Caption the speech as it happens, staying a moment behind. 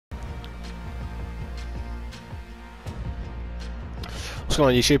What's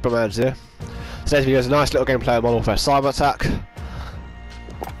going on YouTube, BrummyADz here. Today's video is a nice little gameplay model for Cyber Attack.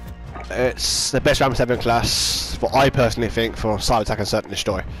 It's the best RAM7 class, what I personally think, for Cyber Attack and Search and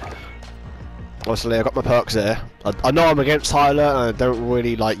Destroy. Obviously I've got my perks there. I know I'm against Tyler and I don't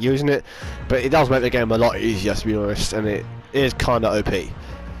really like using it, but it does make the game a lot easier, to be honest, and it is kinda OP.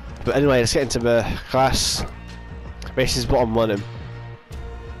 But anyway, let's get into the class. This is what I'm running.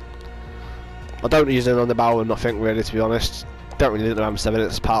 I don't use it on the barrel or nothing really, to be honest. Don't really need the RAM7,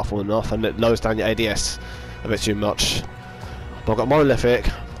 it's powerful enough and it lowers down your ADS a bit too much. But I've got monolithic,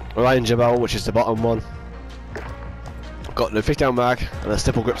 a Ranger barrel, which is the bottom one. I've got the 50 mag and a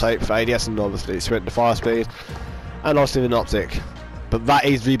stipple grip tape for ADS and obviously sprint to fire speed, and obviously an optic. But that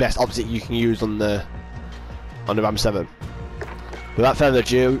is the best optic you can use on the RAM7. Without further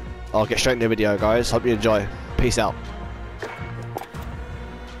ado, I'll get straight into the video, guys. Hope you enjoy. Peace out.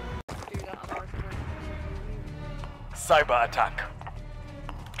 Cyber attack.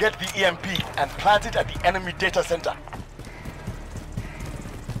 Get the EMP and plant it at the enemy data center.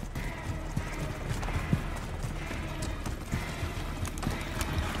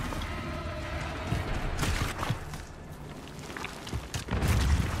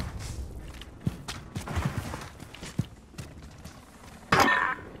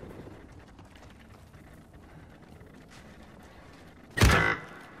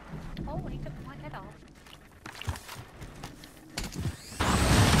 Oh, he took my head off.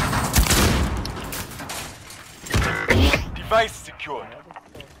 Device secured.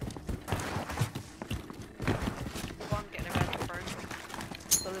 One getting a red broken.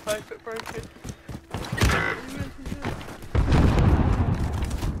 So they both got broken.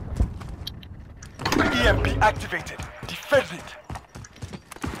 EMP activated. Defend it.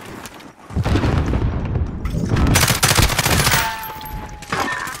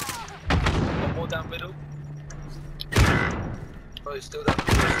 One more down middle. Oh, he's still down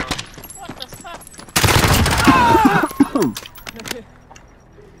middle. What the fuck?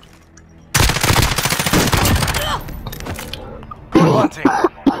 Good hunting.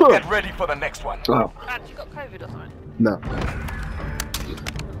 Get ready for the next one. Oh, Dad, you got COVID or something? no.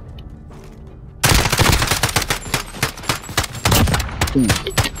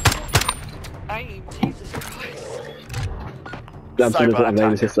 Aim, Jesus Christ. RAM7 doesn't have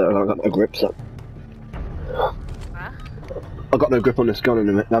aim assist, so I've got no grip, so. Huh? I've got no grip on this gun in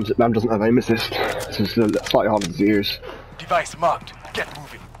a minute. RAM doesn't have aim assist, so it's slightly harder to use. Device marked. Get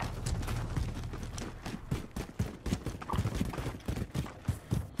moving.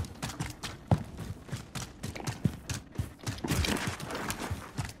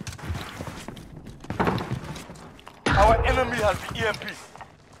 Our enemy has the EMP.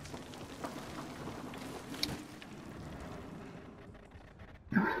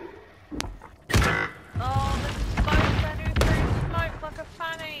 Oh, there's smoke running through smoke like a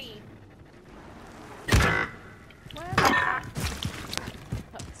fanny. Where the fuck?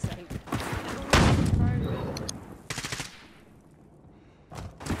 Fuck's sake.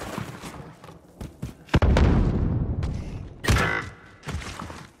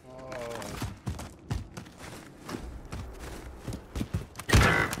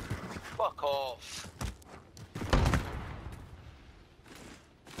 Fuck off.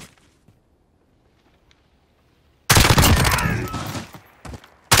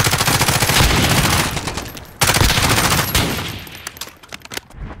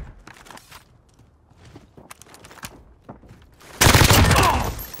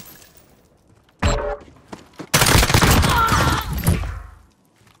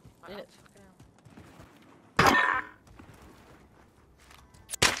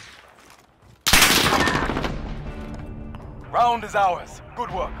 Round is ours.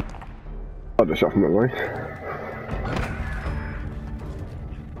 Good work. I'll just shot from that way.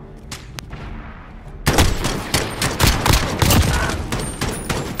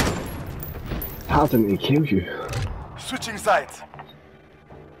 How didn't he kill you? Switching sides.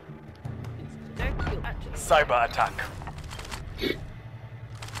 Don't kill, actually. Cyber attack.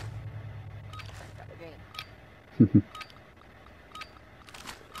 Again.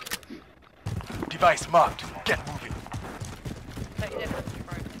 Device marked. Get moving. Take it down,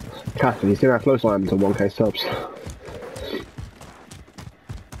 bro. Catherine, you seen how close I am to 1k subs? No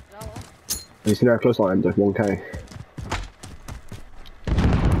what? Have you seen how close I am to 1k?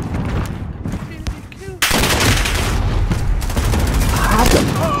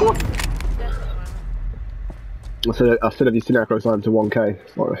 I said have you seen how close I am to 1k?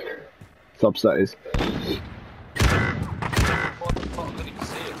 Sorry. Subs, that is. What the fuck? I couldn't even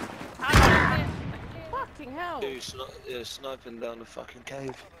see it. Fucking hell. Dude, sniping down the fucking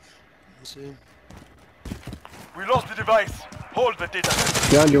cave. See him? We lost the device. Hold the data center.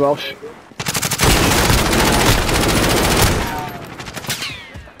 Behind you, Welsh.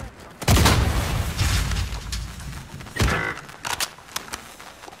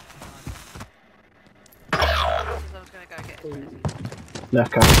 I was gonna go get it.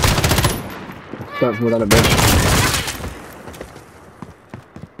 Left camp. Don't fall down a bridge.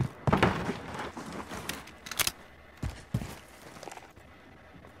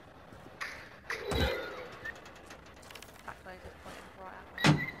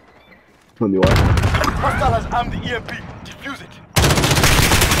 On your way. Hostile has armed the EMP. Defuse it.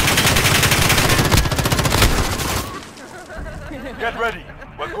 Get ready.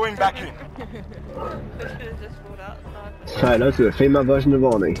 We're going back in. Say hello to the female version of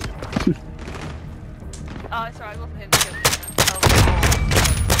Arnie. Oh, it's alright, it wasn't him.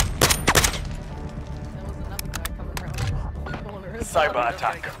 There was another guy coming around the corner. Cyber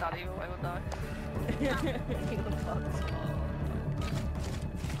attack.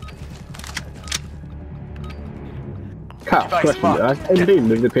 Cat, question, has MB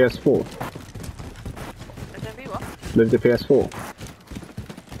moved the PS4? SMB what? Moved the PS4?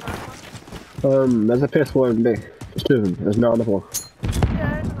 There's a PS4 MB. There's two of them, there's no other one.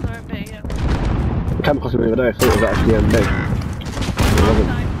 Yeah, there's another MB, yeah. I came across it the other day, I thought it was actually MB. It wasn't.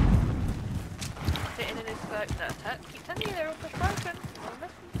 Sitting in his keep telling you they're all push broken.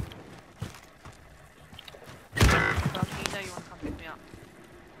 Well, you know you want to come pick me up.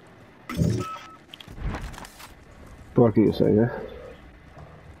 What can you say, yeah?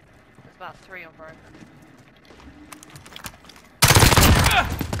 There's about 3 on broken.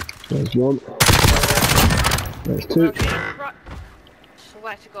 There's one. There's two. Right.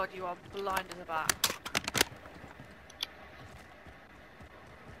 Swear to God, you are blind as a bat.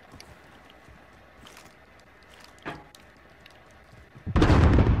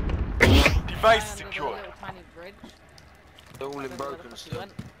 Device secured. They're all in broken still.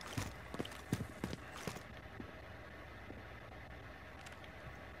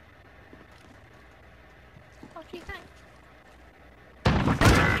 Fuck you, thanks.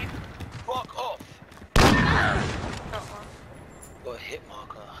 Fuck off! Got one. Got a hit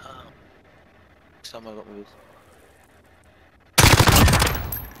marker. Someone got moved.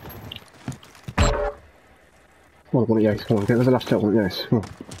 Come on, yes, come on, get the last shot, yes. Come on.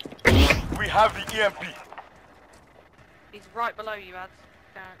 We have the EMP. He's right below you, Ads.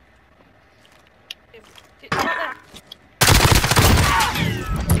 Right there.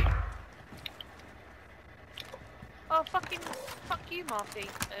 Oh, fuck you, Marty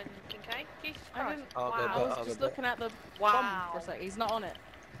and Kincaid. Jesus Christ. I'll go back, I was I'll just go looking at the Wow. bomb for a sec. He's not on it.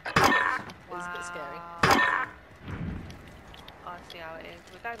 It's a bit scary. I see how it is.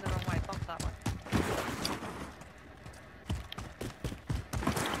 We're going the wrong way. Bomb's that way.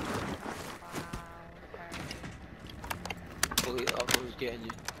 Wow. Okay. I was getting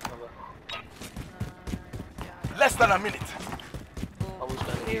you. Less than a minute. Well, I was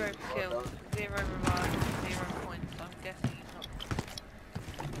going to 0 use it, kills, 0 revives, 0 points. I'm guessing he's not.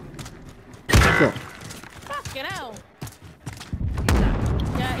 What? Fucking hell! He's down.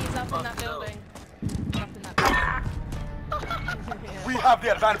 Yeah, he's up in that building. Up in that building. We have the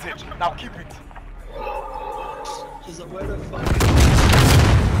advantage. Now keep it. She's like, where the fuck?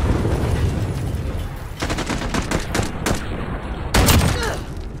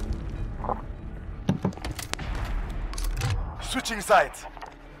 Switching sides.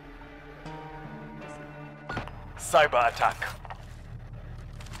 Cyber attack.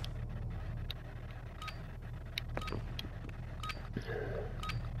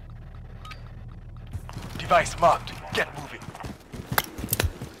 Device marked. Get moving.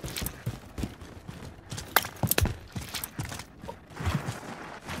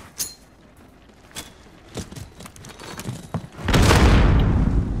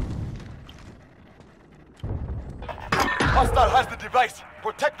 Hostile has the device.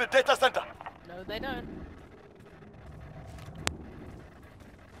 Protect the data center. No, they don't.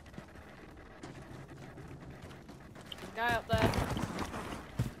 Guy up there.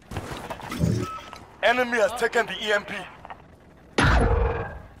 Enemy has taken the EMP.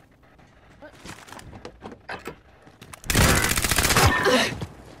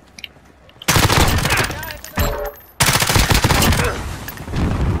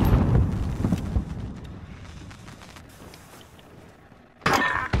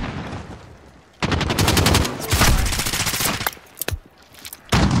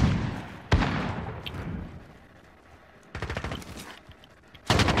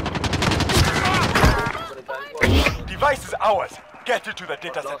 Device is ours. Get it to the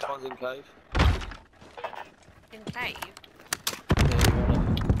data Last center. one's in cave. In cave? Yeah, one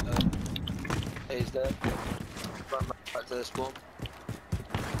of them. He's there. Run back to the spawn.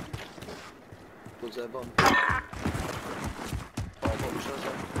 What's their bomb? Oh, bomb shows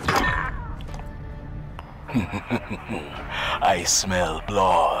I smell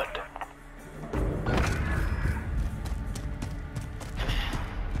blood.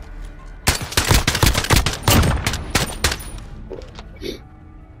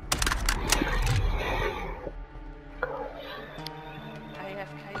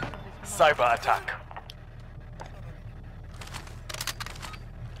 AFK from his Cyber attack.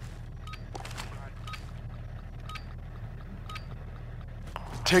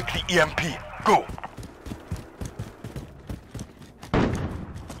 Take the EMP. Go.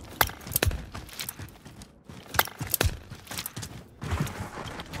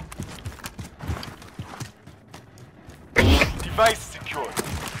 Device secured.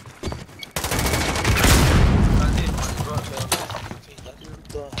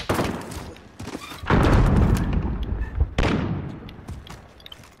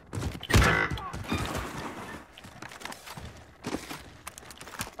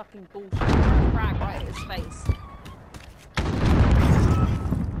 fucking bullshit. Frag right at his face.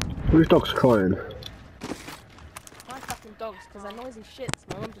 Whose dog's crying? My fucking dogs, because they're noisy shits.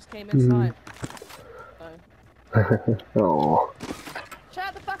 My mum just came inside. So. Oh.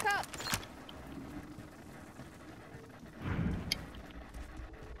 Shut the fuck up!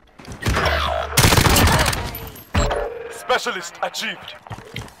 Specialist achieved.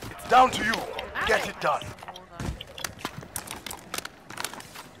 It's down to you. Get it done.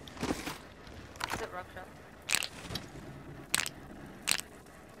 Is it Russia?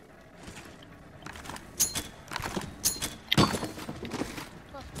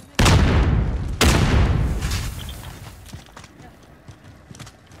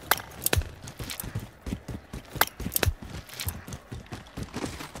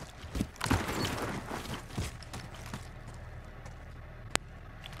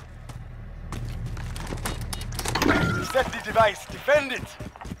 Set the device. Defend it.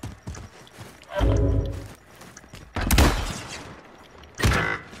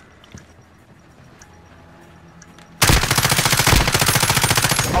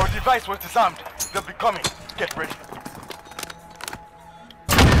 Our device was disarmed. They'll be coming. Get ready.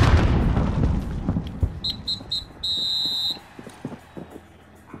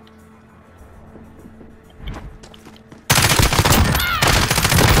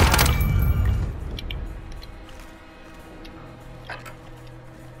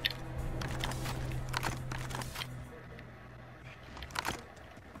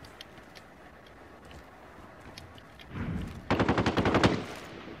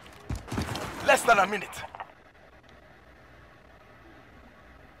 Less than a minute.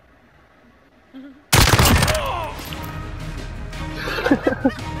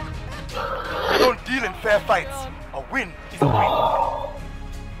 Don't deal in fair fights. A win is a win.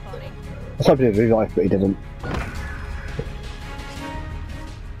 Funny. I was hoping he'd revive, but he didn't.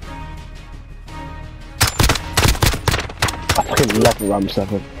 I fucking love the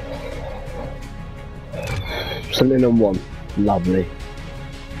RAM7. 17 on 1. Lovely.